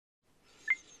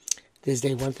This is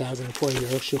day 1040,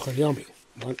 Arukh HaShulchan Yomi,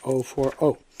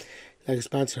 1040. Like a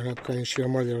sponsor, an upcoming Shir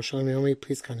Morgan Roshon Yomi,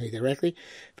 please contact me directly.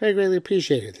 Very greatly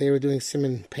appreciated. They were doing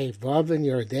Simon Pei Vav and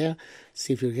Yeridea.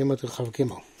 See if you're Gimel to Chav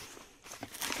Gimel.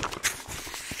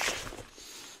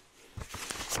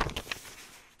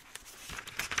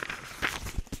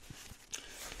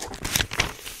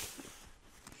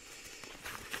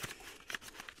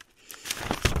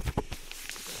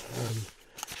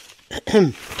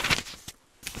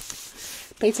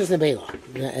 Beitzas Nebela,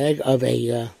 the egg of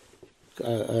an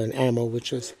animal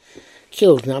which was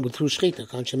killed, not with through shchita,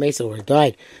 Kansha Mesa, or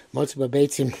died, Motzba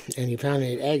Beitzim, and he found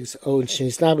it eggs, and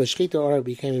Shinisnaba Shchita, or it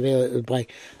became available by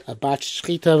a batch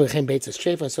Shchita, became Beitzas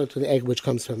Treifa, so to the egg which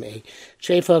comes from a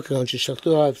Treifa, Kansha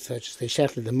Shachtua, such as they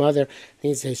shechted the mother,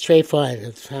 needs his Treifa, and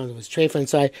it found it was Treifa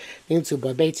inside, into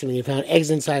Beitzim, and he found eggs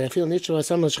inside. I feel Nishwa,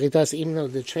 some of Shchitas, even though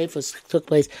the Treifa took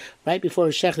place right before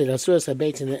it shechted, Asuras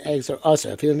Beitzim, the eggs are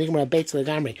also. I feel Nigmar Beitzim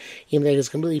Lagamri, even though it was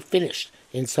completely finished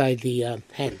inside the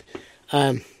hen.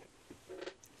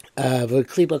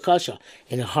 Klipa kasha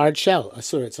in a hard shell,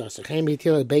 asur it's also.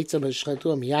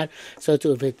 So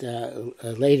too, if it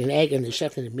laid an egg and they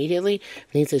shechted immediately,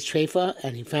 he says treifa,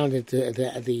 and he found that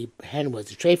the hen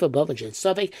was a treifa, bovin and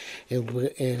suffix,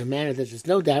 in a manner that there's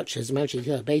no doubt.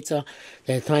 The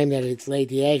time that it's laid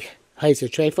the egg, heights a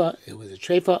treifa, it was a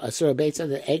treifa, asur beitza,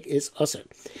 the egg is asur.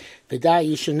 V'da,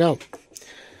 you should know.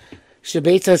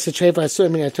 Shebeitza is a treifa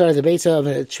asur min Torah. The beitza of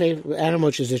an animal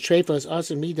which is a treifa is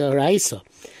also mida raisa.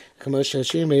 Like we learned in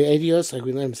Edios,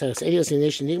 in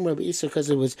nation Nigmar B'Isur,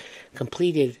 because it was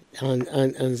completed on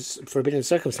forbidden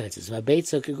circumstances. The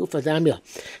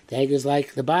egg is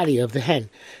like the body of the hen.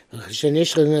 When the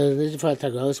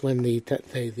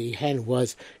hen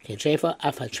was treifa,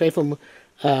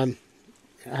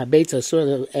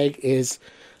 the egg is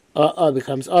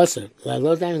becomes also.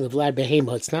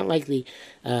 It's not like the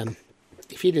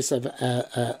fetus of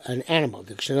an animal,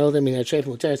 the kshanoldim in a treifa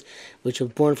muteres, which were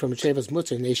born from a treifa's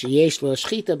mutter, yesh lo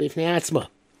shchita b'fnei atzma,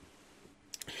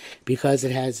 because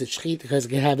it has a shchita, because it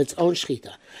can have its own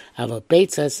shchita. Have a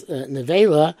beitzas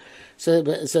nevela, so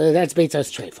that's beitzas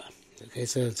treifa. Okay,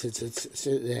 so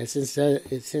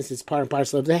since it's part and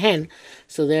parcel of the hen,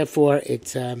 so therefore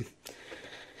it's also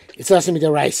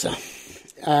midaraisa.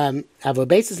 Have a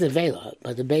basis nevela,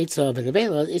 but the base of a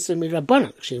nevela is a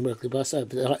mirabana.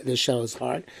 The shell is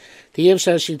hard. The yev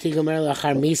shell she tigomer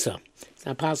lachar misa. It's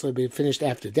not possible to be finished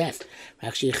after death.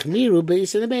 Actually, chmiru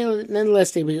base of nevela.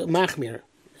 Nonetheless, they be machmir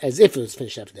as if it was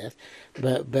finished after death.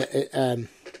 But base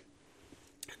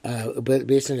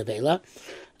of nevela.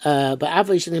 But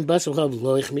obviously in bas v'chov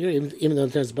lo ichmir, even though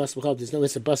in terms of bas v'chov there's no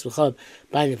issa bas v'chov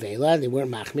by nevela, they weren't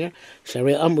machmir.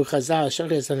 Sharei amru chazal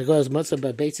shachris and it goes matzah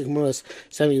by basic moros.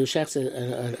 Somebody who shechs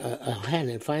a hen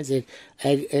and finds it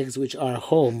eggs which are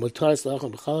whole mutaris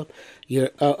lachom b'chov.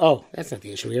 That's not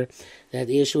the issue here. That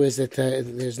the issue is that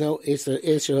there's no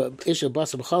issue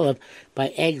bas v'chov by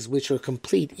eggs which are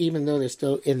complete even though they're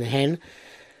still in the hen.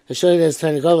 I show you there's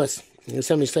Tanagolas.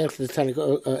 Somebody selects the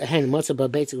hen, matzah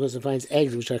b'beitzah goes and finds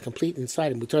eggs which are complete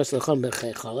inside, and mutar slachom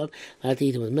b'chalav, not to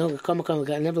eat them with milk.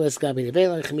 Nevertheless, gabi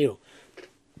nevela chemiru.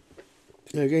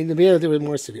 Again, the nevela they were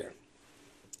more severe.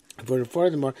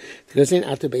 Furthermore, it goes in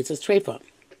after beitzah's treifa.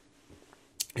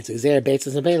 It's a zera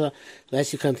beitzah's nevela,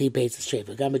 unless you come to eat beitzah's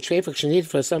treifa. Gabi treifa k'shenit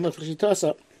for some of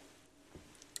l'shitosa.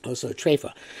 Also a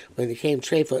treifa. When it came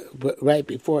treifa right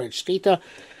before it's shchita.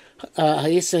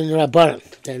 Ha'isr and Rabbanan.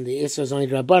 Then the Isra is only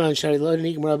Rabbanan. Shari lo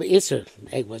nigmar b'Isr.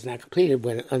 The egg was not completed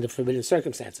when under forbidden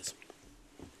circumstances.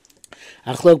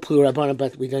 Achlok plu Rabbanan,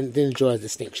 but we didn't draw a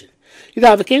distinction. If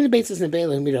it came to basis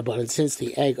nevela and Rabbanan, since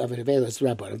the egg of a nevela is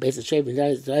Rabbanan, basis treifa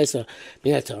is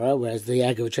min Torah, whereas the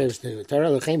egg of a treifa is min Torah.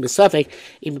 L'chein b'safek,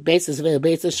 even basis nevela,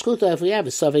 basis shchuta. If we have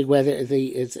a safek whether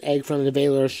it's egg from a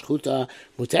nevela or shchuta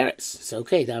muteres, it's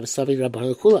okay to have a safek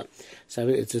Rabbanan kula. So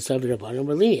it's a safek Rabbanan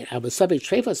we're lenient. Have a safek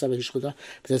treifa, safek shchuta,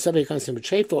 but the safek comes from a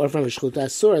treifa or from a shchuta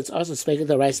asur. It's also speaking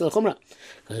the raisa l'chumra,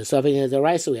 because the safek is the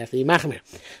raisa we have to be machmer.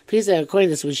 Please, according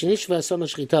to this, we shenishva so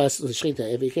much shchita. If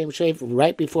it became treifa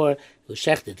right before it was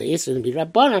shechted, the Isra would be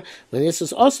Rabbanan. When this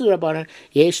was also Rabbanan,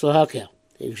 yesh lo hakel.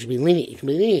 It should be lenient. It can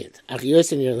be lenient.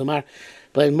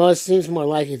 But it seems more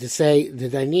likely to say the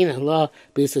Dainin law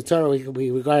be Torah.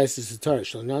 We regard this as a Torah.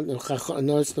 So no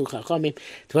Chachamim.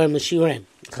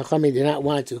 Chachamim did not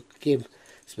want to give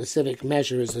specific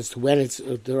measures as to when it's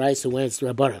the rice and when it's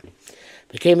Rabbanan.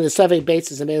 Became the Savik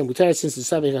basis and made mutar since the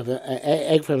Savik of an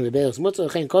egg from the Bale's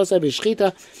Mutzah. Chen Kosa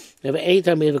B'Shchita.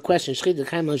 Anytime we have a question, Shchita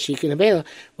Kaimon Shikin Avela,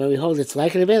 where we hold it's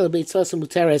like an Avela, but it's also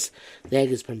mutaris, the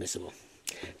egg is permissible.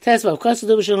 Test of course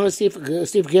the Steve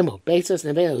Gimel, Basis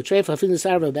and Vela, Tray for Fin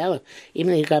Sarva Bella,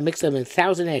 even though you got mixed up in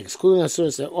 1,000 eggs, including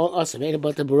source all awesome, ain't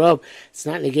about the barov. It's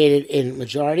not negated in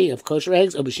majority of kosher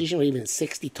eggs, or Bashishim, or even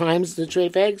 60 times the tray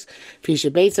of eggs.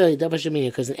 Fisha Beta,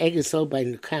 because an egg is sold by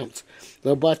count,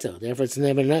 low butter, therefore it's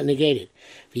never not negated.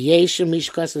 V'yeshim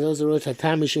Mishkas, those who wrote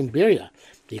Tatam Mishum Birya,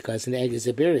 because an egg is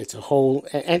a birya, it's a whole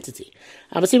entity.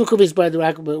 But we're going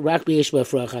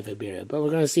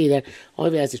to see that only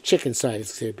if it has a chicken side,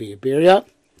 it's going to be a birya.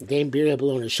 Game birya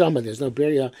belong to Shama. There's no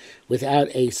birya without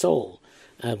a soul,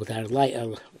 without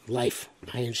a life.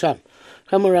 Ayin Sham.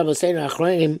 Even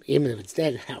if it's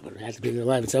dead, it has to be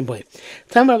alive at some point.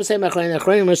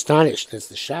 The astonished. That's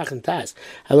the Shach and Tas.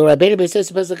 He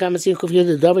says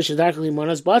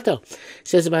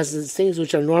about the things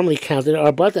which are normally counted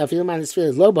are bata. If you man is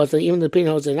feeling low bata, even the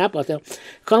pinholes are not bata.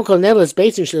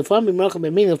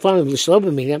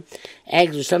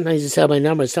 Eggs are sometimes you sell by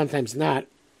number, sometimes not.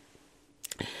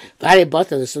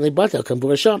 There's only bata. Come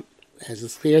for a sham. As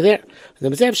it's clear there. We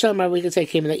can say,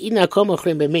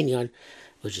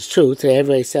 which is true. Today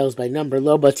everybody sells by number.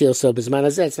 Low batil so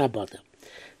bizmanazeh. It's not batil.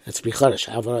 That's bicharash.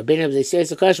 However, they say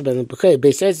it's a kasha, but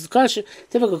they say it's a kasha.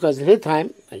 Difficult because at his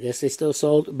time, I guess they still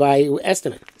sold by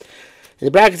estimate. In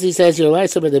the brackets, he says you're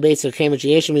light over the base of kemach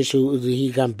yeshimish who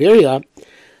he got birya.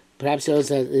 Perhaps he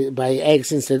also by eggs,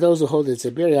 since those who hold it's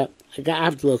a birya. I got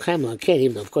after the kamla can't,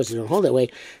 even though of course you don't hold that way.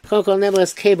 Kol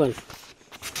nevertheless kevon.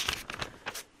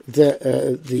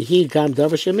 The he gam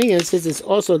davar sheminyan, since it's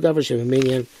also davar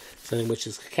sheminyan, something which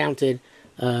is counted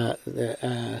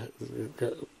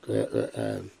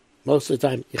most of the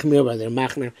time yichmir by their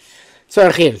machmer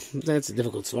tzarachin. That's a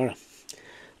difficult svara.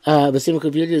 But see,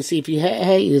 to see if you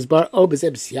is bar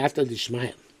obezeb siyata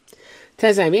dishmaya.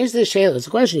 Tezayim, here's the shayla. It's a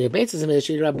question. Your beit is a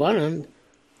meshir rabbanon.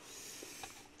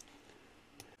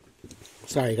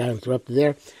 Sorry, I got interrupted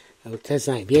there.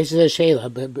 Tezayim, here's the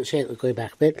shayla. But shayla, going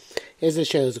back a bit. Here's the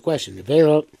shayla. It's a question. The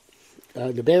velo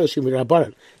shimi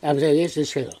rabbanon. I'm saying here's the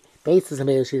shayla. Beit is a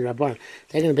meshir rabbanon.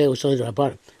 Taking the velo showing the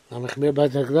rabbanon.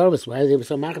 Why they were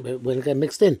so machmir when it got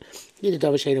mixed in? You did a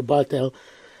batel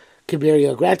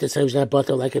kibiria gratis. So it's not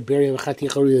batel like a biria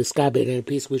chatichori skabed and a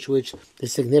piece which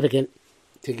is significant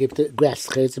to give to grass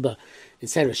chetzba,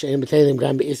 etc. Shein b'teilim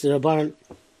gam beister rabbanon.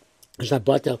 It's not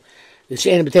batel. The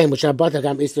shein b'teilim which not batel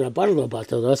gam beister rabbanon lo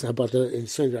batel. That's not batel in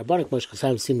certain rabbanon. Mosh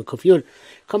kasam sim kofyud.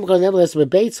 Come because nevertheless the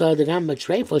beitza the gam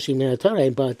matreifo shimei Torah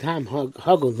but tam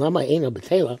hagun lama eino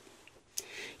b'teila.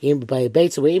 Even by a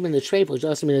beit, so even the treif which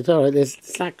also mean the Torah,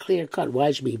 it's not clear cut. Why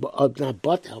it should be not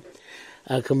batel?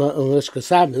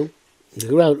 Kasabnu.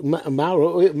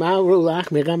 Maru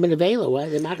lachmir gam in vela. Why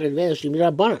they make it vela? She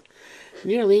mira banan.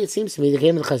 Nearly, it seems to me the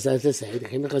came of the Chazal to say the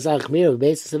came of the Chazal chmir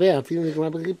basis of it. Feeling like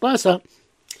Rabbi Basa.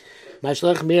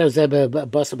 Mashlach chmir zeb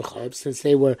basa b'chab, since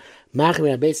they were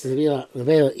machmir basis of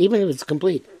vela, even if it's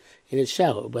complete in its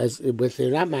shell, but they're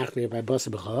not machmir by basa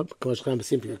b'chab. Kosh cham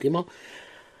b'sim piyukimo.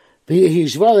 He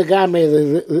shval gamay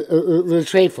the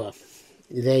treifa.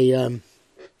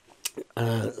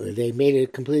 They made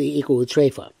it completely equal with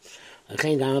treifa.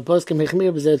 Again, gam poskim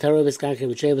hechmir b'zeh tarovis kankim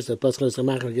with treifa, so poskim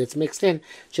l'samachar gets mixed in,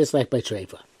 just like by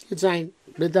treifa. It's fine.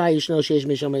 B'day yishno sheish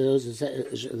mishom those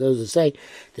who say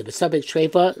the besabik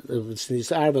treifa,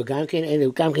 the arba gamkin and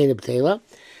gamkin the b'teila.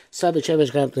 Sabik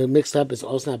treifa got mixed up is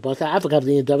also not bata. I forgot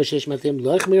the davar sheish matim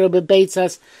lochmir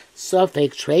b'beitzas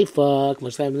safek treifa.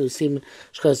 Much time we see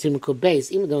shkasim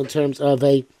kubbeis, even though in terms of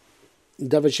a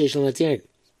davar sheish matim,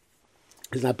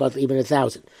 it's not bata even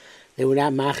 1,000. They were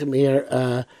not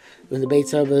machmir when the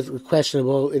beitza was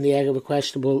questionable in the egg of a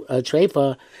questionable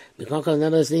treifa. Because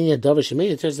none of us in davar shemini,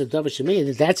 in terms of davar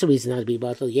shemini, that's the reason not to be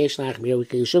bata. Yesh nachmir, we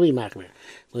should be machmir.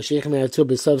 Moshe chmir tu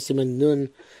b'sov siman nun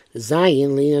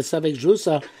zayin lina savik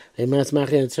drusa. They must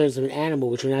machmir in terms of an animal,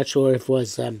 which we're not sure if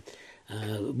was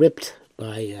ripped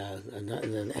by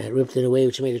ripped in a way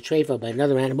which made a treifa by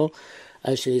another animal.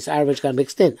 She's average got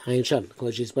mixed in. Ayin Sham.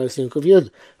 Because she's both in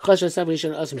Kuviyud. Chosha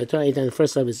Sabrishan Asim. The Torah, the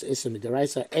first love is Isam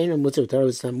Deraisa. Ain't a Mutzah Torah,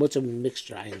 it's not Mutzah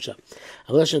mixture. Ayin Sham.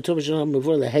 Alashan Tuvashan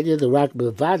before the head of the rock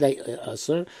Bavada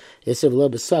Asur is a little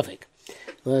bit suffix.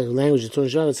 The language of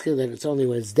Torah is clear that it's only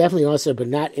when it's definitely also, but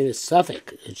not in a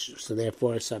suffix. So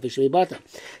therefore, a suffix should be bata.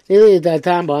 Nearly at that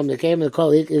time, the came and the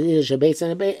call it is a base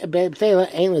and a betela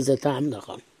ain't as a time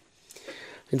nachon.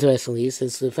 Interestingly,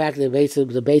 since the fact that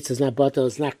the base is not bata,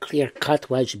 it's not clear cut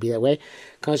why it should be that way.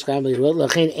 Therefore, we know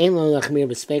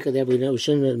we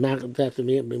shouldn't have to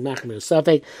be machmir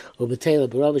suffix or betela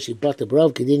barov. She bata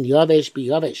barov kedin yavesh be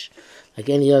yavesh, like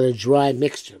any other dry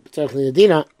mixture. But certainly the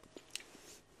dina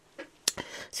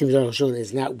seems Arukh HaShulchan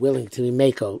is not willing to be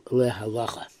meko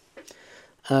lehalacha.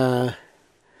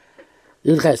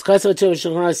 He caught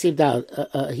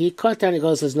down. He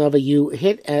goes, says Nova, you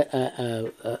hit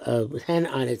a hen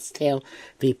on its tail,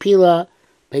 vipila,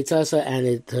 peitasa, and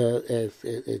it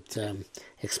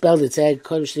expelled its egg.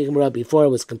 Before it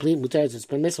was complete mutaris, it's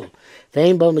permissible.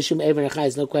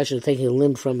 There's no question of taking a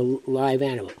limb from a live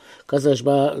animal. Because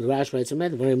the Rash writes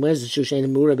when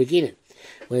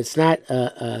it's not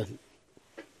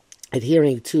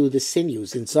adhering to the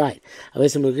sinews inside.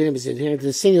 It's adhering to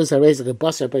the sinews.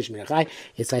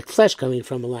 It's like flesh coming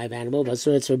from a live animal.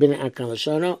 It's forbidden and the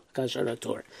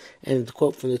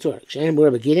quote from the Torah.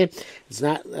 It's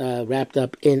not wrapped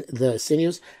up in the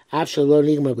sinews.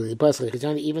 Even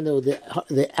though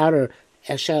the outer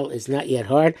shell is not yet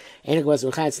hard,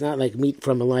 it's not like meat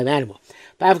from a live animal.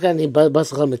 Even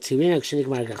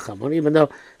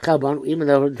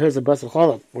though there's a basal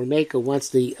cholam or maker once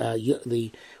the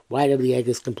white of the egg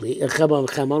is complete,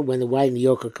 when the white and the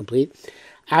yolk are complete,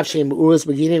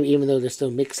 even though they're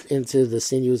still mixed into the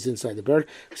sinews inside the bird,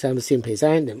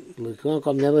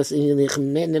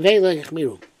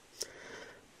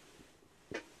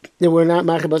 they were not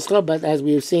machir, but as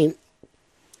we have seen,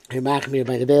 they're machmir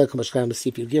by the vela kamashkam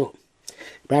b'sif yugimel.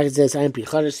 Bracket says, "I'm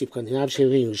prichader sif kontinav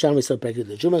shevim Yerushalmi so pregnant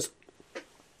the jumas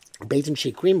beitim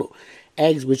shekrimu,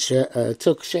 eggs which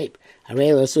took shape.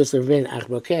 Harei l'sus levin ach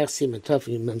broker siman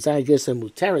tofim mamzar gersa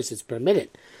muteris. It's permitted.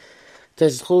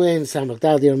 Does chulin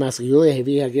samagdal dir masel yuli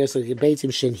hevi hagersa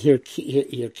beitim shen here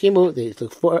kimu. They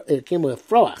took kimu a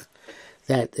froach.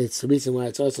 That it's the reason why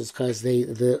it's also because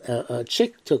the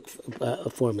chick took a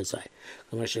form inside.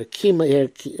 Commercial kimu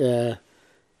here.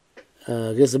 You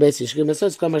test.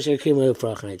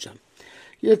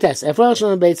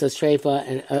 Treifa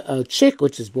and a chick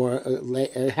which is born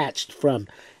hatched from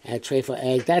a treifa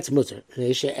egg, that's mutter.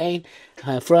 The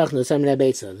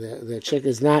chick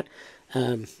is not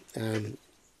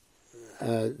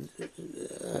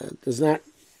does not.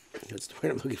 What's the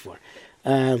word I'm looking for?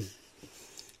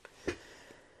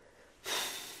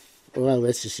 Well,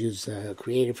 let's just use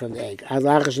created from the egg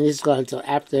until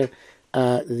after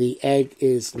the egg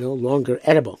is no longer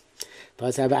edible.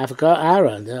 Plus, have Africa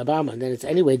Ara, the Obama, and then it's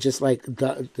anyway just like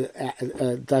the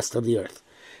dust of the earth.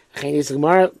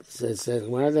 Gemara says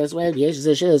that's why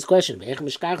this question. How can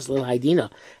you find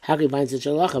such a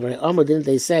lacha? But didn't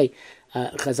they say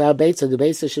Chazal Beitza, the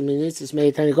Beitza Sheminitzis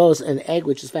made tiny goes an egg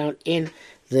which is found in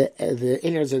the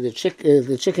innards of the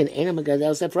chicken. Ena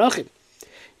Megadel Sefrochim.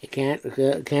 It can't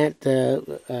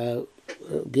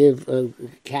give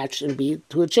catch and be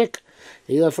to a chick.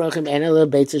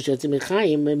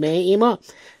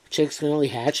 Chicks can only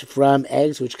hatch from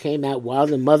eggs which came out while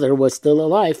the mother was still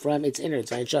alive from its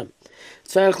innards. You have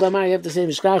to say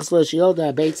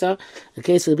the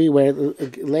case would be where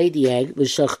laid the egg, they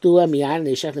found the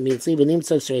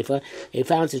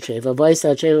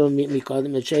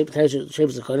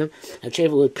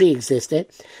treifa would pre-exist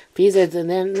it. And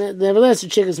then nevertheless the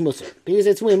chick is mutter. What are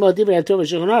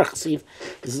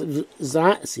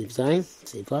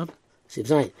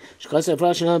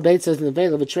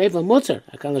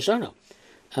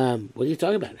you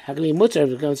talking about? How can we mutter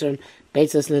if it comes from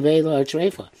beitzas nevela or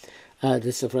treifa?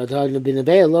 This is for the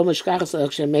nevela lo mishkachas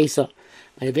akshem mesa.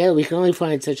 By nevela, we can only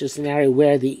find such a scenario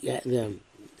where the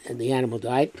animal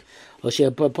died, or she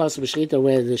had possible shechita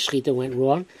where the shechita went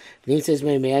wrong. And he says,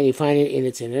 "May you find it in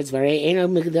its innards? Very ain't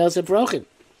migdal seprochim."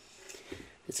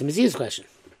 It's a Messiah's question.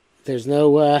 There's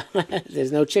no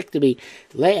there's no chick to be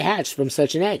hatched from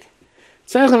such an egg.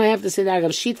 So I have to say that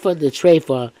I've sheet for the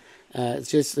treifa.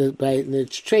 Just by the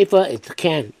treifa, it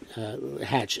can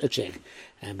hatch a chick.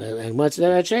 And once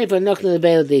they're a treifa, nokna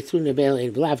nevela, they threw nevela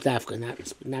in v'lav dafka,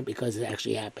 not because it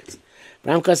actually happens.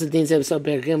 Ram Kasadin said so.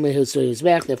 Bergimli who saw his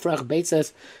back. The frach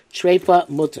beitzas treifa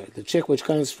mutter. The chick which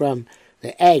comes from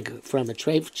the egg from a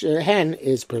treifa hen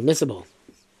is permissible.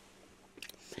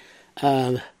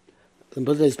 The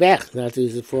Buddha is back. Not to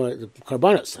use it for the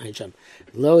karbonos.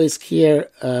 Lo is kier.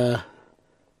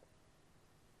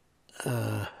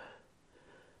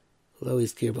 Lo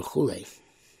is kier b'chulei.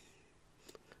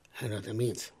 I don't know what that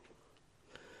means.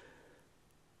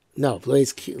 No, lo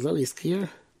is kier.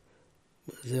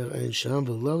 And Sham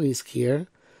below is kier.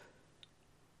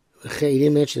 He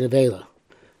didn't mention Avela.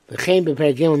 The Chaim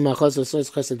prepared Gimel Machos of Source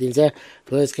Chosadin Zeh.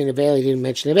 Below is kier Avela. He didn't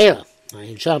mention Avela.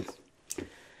 In Sham.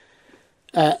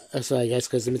 So I guess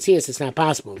because the Matthias it's not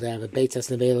possible to have a Beitzas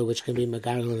Nevela which can be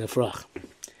Magarel and a Froch.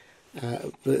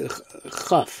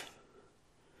 Chaf.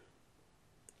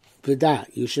 V'da,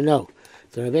 you should know.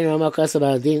 So Rabbeinu Ramah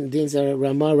Kasabah Din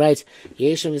Ramah writes,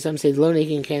 Yeshua, some say the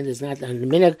low-making can is not on the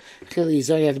minhag. You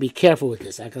have to be careful with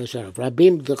this.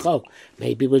 Rabim D'Cho.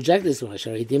 Many people reject this one.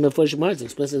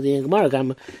 Explicitly in Gemara.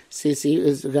 Gam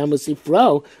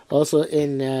Sifro, also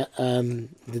in the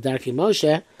Darkei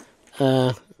Moshe.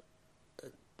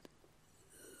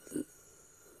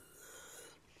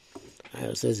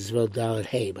 It says it's wrote Dalet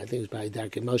Hey, but I think it's probably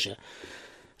Darkei Moshe.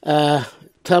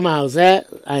 Some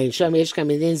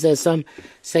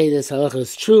say this halacha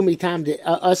is true. Because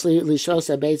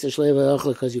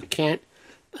you can't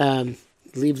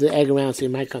leave the egg around, so you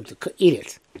might come to eat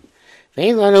it.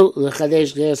 We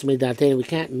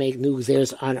can't make new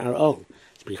gzeros on our own.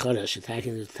 It's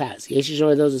attacking the task.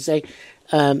 Those who say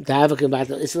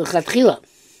it's l'chatchila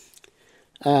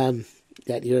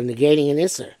that you're negating an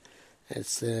isser.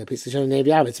 That's a piece of Shem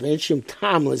Nevi Av. It's Menshum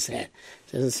Tamless head.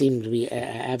 Doesn't seem to be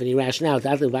have any rationale.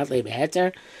 Are you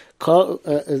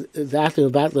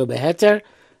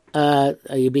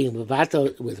being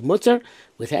mevatel with mutter,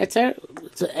 with heter?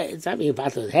 It's not being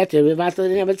mevatel with heter, being mevatel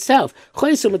in and of itself. All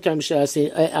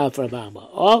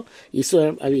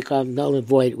Yisurim become null and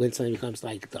void when something becomes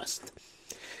like dust.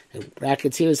 In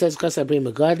brackets here it says, the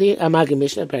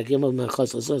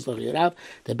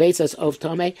basis of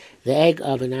tome, the egg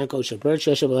of a non-kosher bird,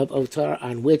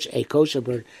 on which a kosher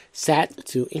bird sat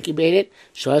to incubate it,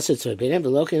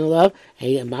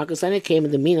 came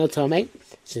in the mino tome,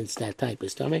 since that type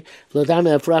is tome.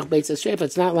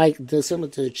 It's not like similar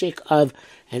to the chick of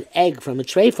an egg from a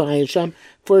treifa.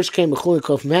 First came a chulin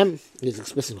kof mem, it's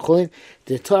explicit chulin.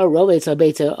 The Torah rovates a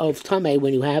beta of tame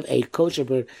when you have a kosher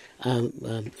bird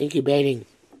incubating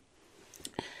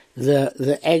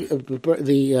the egg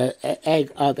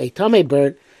of a tame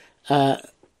bird.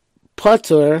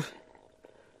 Potter.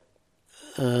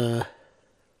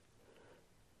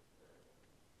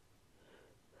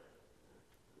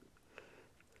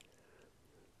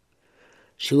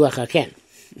 Shulach haken.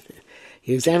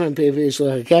 You examine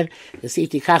Shulach haken to see if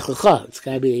tikach lecha. It's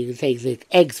got to be you can take the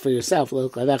eggs for yourself,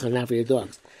 not for your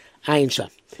dogs. Ayin sham.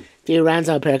 Fear runs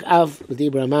on perak av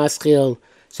v'dibra maschil.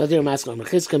 Sotir maschil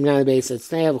mechizkim now the base at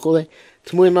snei v'chule.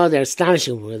 Tmuimo, they're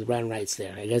astonishing with Ron writes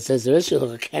there. I guess says there is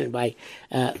Shulach haken by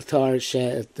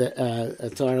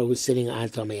Torah who's sitting on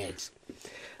Tomei eggs.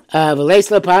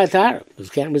 V'leis le'paratar. We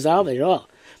can't resolve it at all.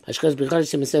 Because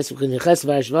B'chadashim says v'kuniches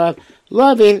v'ashvav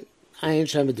loving. I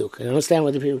understand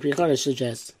what the Pichara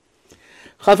suggests.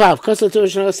 Chavav, Kosel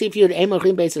Torah, see if you had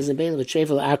Emochim bases and Bail of a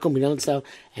Trevel Akum, we don't sell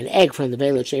an egg from the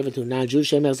Bail of Trevel to a non-Jew,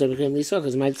 Shemel Zebachim Lisa,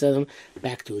 because it might sell them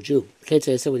back to a Jew.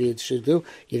 Ketzah said what you should do,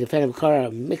 you defend a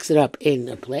car, mix it up in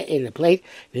a plate,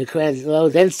 you create it low,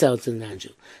 then sell it to the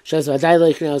non-Jew. Shows what I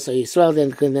like now, so you swell,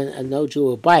 then no Jew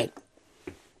will buy it.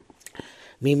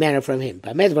 Me manner from him.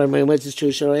 But Medvar, when it's true,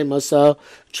 Shorim also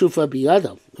Trufa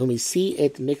Biyado, when we see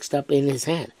it mixed up in his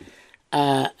hand.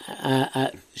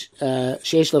 Sheish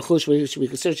Lachush, we should be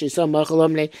concerned she saw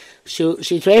Machalomne, she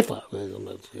treifa.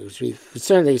 We should be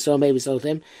concerned that he saw maybe sold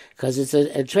him because it's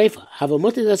a treifa.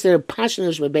 Havamuti does their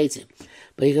passionate beitzim.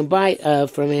 But you can buy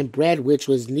from him bread which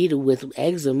was kneaded with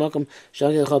eggs and mokum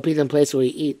shogin chalpitam place where they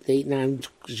eat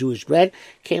non-Jewish bread.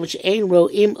 Came which ein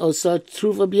roim osa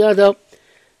trufa biyado.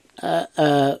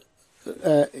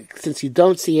 Since you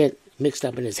don't see it mixed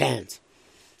up in his hands.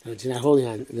 It's not holding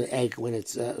on the egg when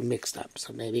it's mixed up,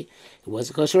 so maybe it was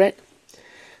a kosher egg.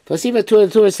 Flasiva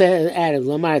Torah said added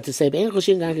Lamar to say they're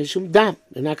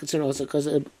not concerned also because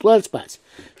of blood spots.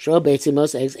 Shro beitzim,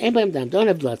 most eggs ain't dam don't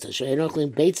have blood spots.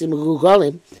 Beitzim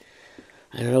gugolim.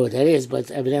 I don't know what that is,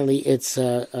 but evidently it's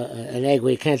an egg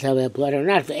where you can't tell if it had blood or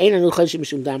not. If ain't no chashim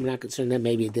shum dam, we're not concerned that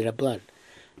maybe it did have blood.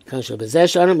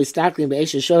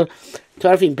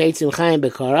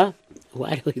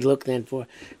 Why do we look then for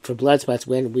blood spots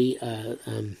when we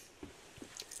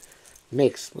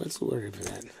mix? What's the word for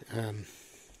that?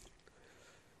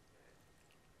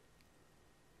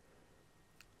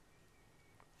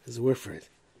 There's a word for it.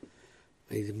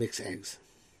 We need to mix eggs.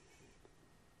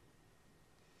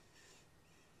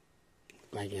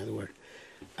 Blanking on the word.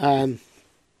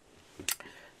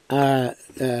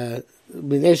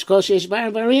 Because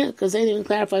they didn't even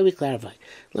clarify, we clarify.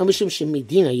 Not because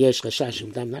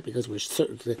we're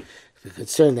certain the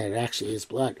concern that it actually is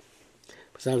blood.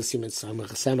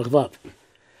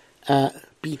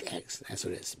 Beat eggs, that's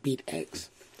what it is. Beat eggs.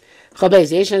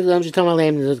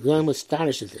 The Goyim was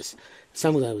astonished at this.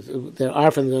 Some of them, there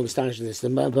are from the Goyim astonished at this. The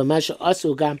Masha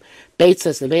also gam baits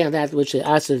us the veil that which they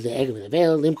answer the egg of the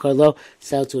veil. Limkar lo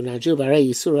sell to a non-Jew. Barei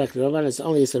Yisur like the Rabban is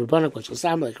only Yisur Rabbanak, which will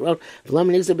sound like wrote.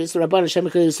 V'lomin Yisur Yisur Rabbanak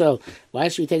Shemikar Yisrael. Why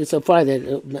should we take it so far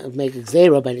that make a Gzei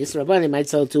Rabban Yisur Rabban? They might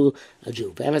sell to a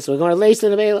Jew. So we're going to lace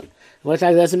in the veil. What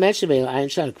time doesn't mention Nevela? I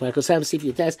ain't sure. Because I'm see if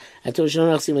you test. I told you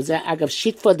not see what's that. I got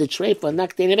shit for the treifa,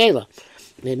 not the Nevela.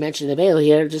 They mention Nevela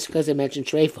here just because they mentioned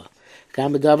treifa.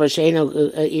 Gamadover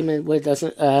Shano even where it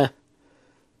doesn't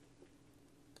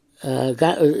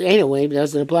anyway, it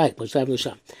doesn't apply. But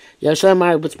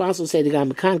Yashar but sponsors say the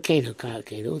Gamakan Kano.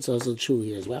 It's also true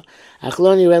here as well.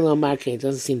 Achloni Relo Markain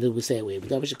doesn't seem to say away. But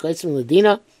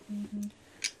Ladina.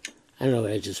 I don't know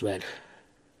what I just read.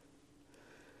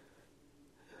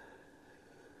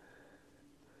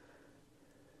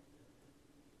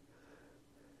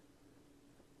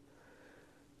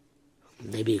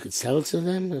 Maybe you could sell it to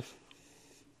them if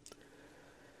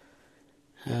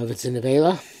it's in the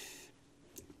Vela.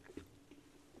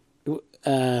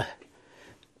 The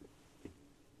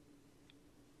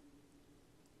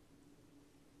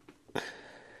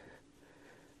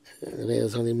Vela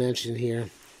is only mentioned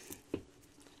here.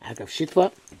 Hakav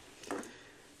Shitva.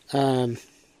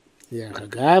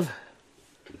 Hagav.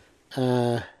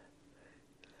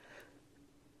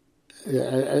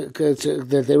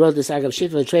 They wrote this Agav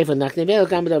Shitva Treifa Nachnevel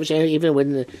Gam even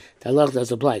when the law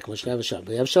does apply.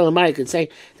 Shalom Mari could say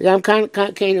the Gam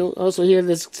Kanu also here in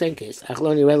this same case.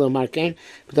 Achloni Relo Markain,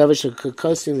 but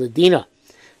Kostin Ladina.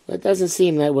 But it doesn't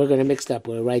seem that we're going to mix up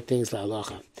or write things la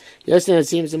halacha. Yosef, it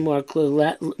seems more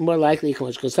likely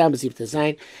because some is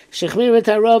design. Shechmir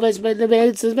Tarovas, but the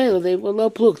Veil says Veil. They were low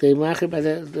pluk. They were by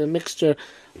the mixture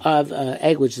of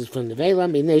egg, which is from the Veil. I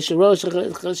mean, they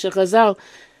Shechazal.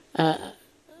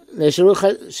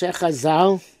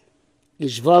 Shechazal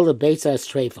Yishval Beitzas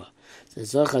Treifa.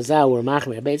 So Chazal were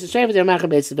Machmer Beitzas Treifa. They're Machmer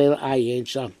Beitzas Veil. Ayin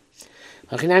Sham.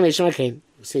 Hachinam Yishmakein.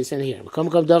 Say something here.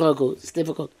 It's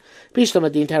difficult.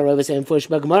 Pishlam the entire Rava saying first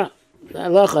Gemara.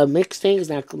 Allah mixed things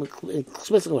not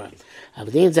explicit Gemara.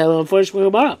 Abdin Zelo first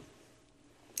Gemara.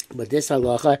 But this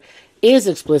halacha is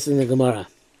explicit in the Gemara.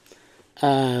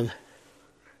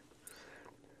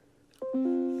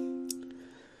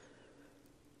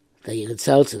 That you could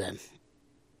sell to them.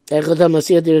 Echadam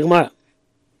Masiyah the Gemara.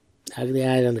 Agni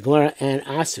ayat on the Gemara and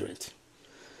answer it.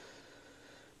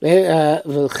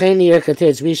 Therefore,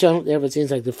 it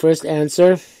seems like the first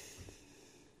answer.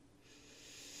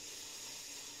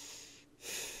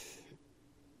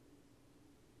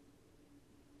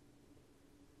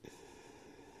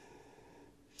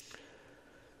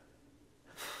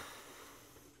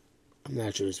 I'm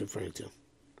not sure what it's referring to.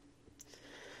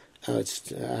 Oh,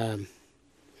 it's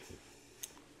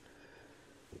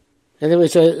anyway.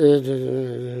 So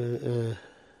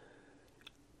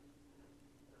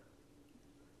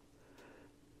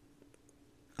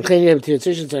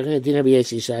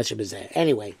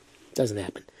anyway, doesn't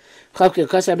happen. Some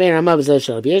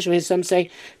say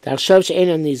that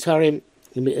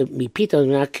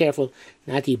not careful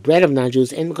not to eat bread of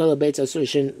non-Jews, and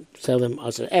shouldn't sell them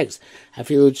also eggs. I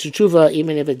feel tshuva,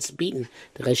 even if it's beaten.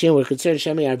 The Chashim were concerned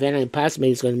Shemi Arvena and possibly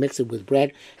he's going to mix it with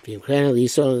bread. If you can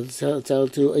sell to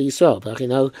Yisrael. But you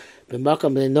know,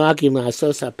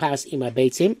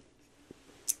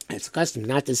 it's a custom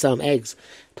not to sell them eggs,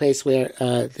 a place where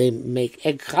they make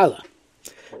egg challah.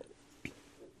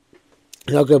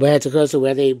 Where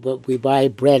we buy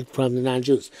bread from the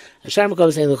non-Jews.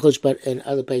 But in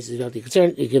other places you don't be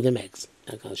concerned, you give them eggs.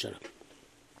 We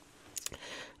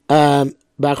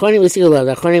see a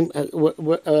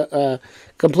lot.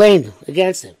 Complained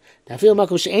against him.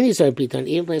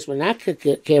 Even place we're not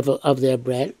careful of their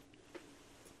bread.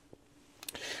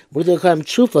 We're going to come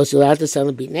trufos, you'll have to sell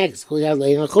them beaten eggs.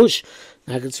 Not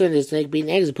concerned, there's snake beaten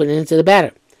eggs and put it into the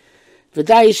batter. The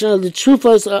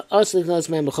trufos are also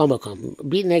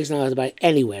beaten eggs not allowed to buy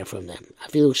anywhere from them. I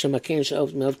feel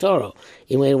of Toro,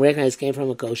 even when recognized came from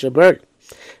a kosher bird.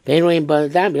 We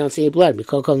don't see any blood.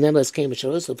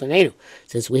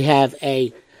 Since we have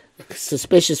a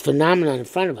suspicious phenomenon in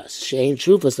front of us, shein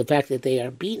trufos, the fact that they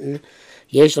are beaten,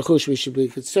 we should be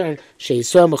concerned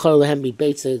that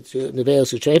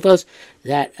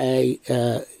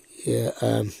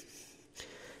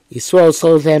Yisrael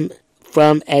sold them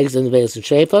from eggs and veils and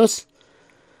trefos.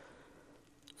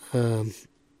 In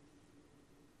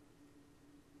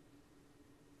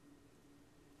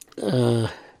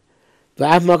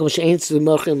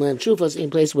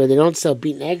places where they don't sell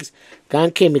beaten eggs.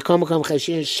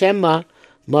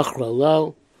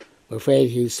 We're afraid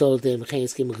he sold them.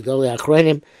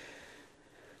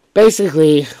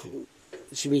 Basically,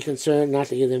 should be concerned not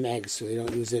to give them eggs so they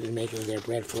don't use it in making their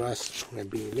bread for us and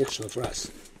being ritual for us.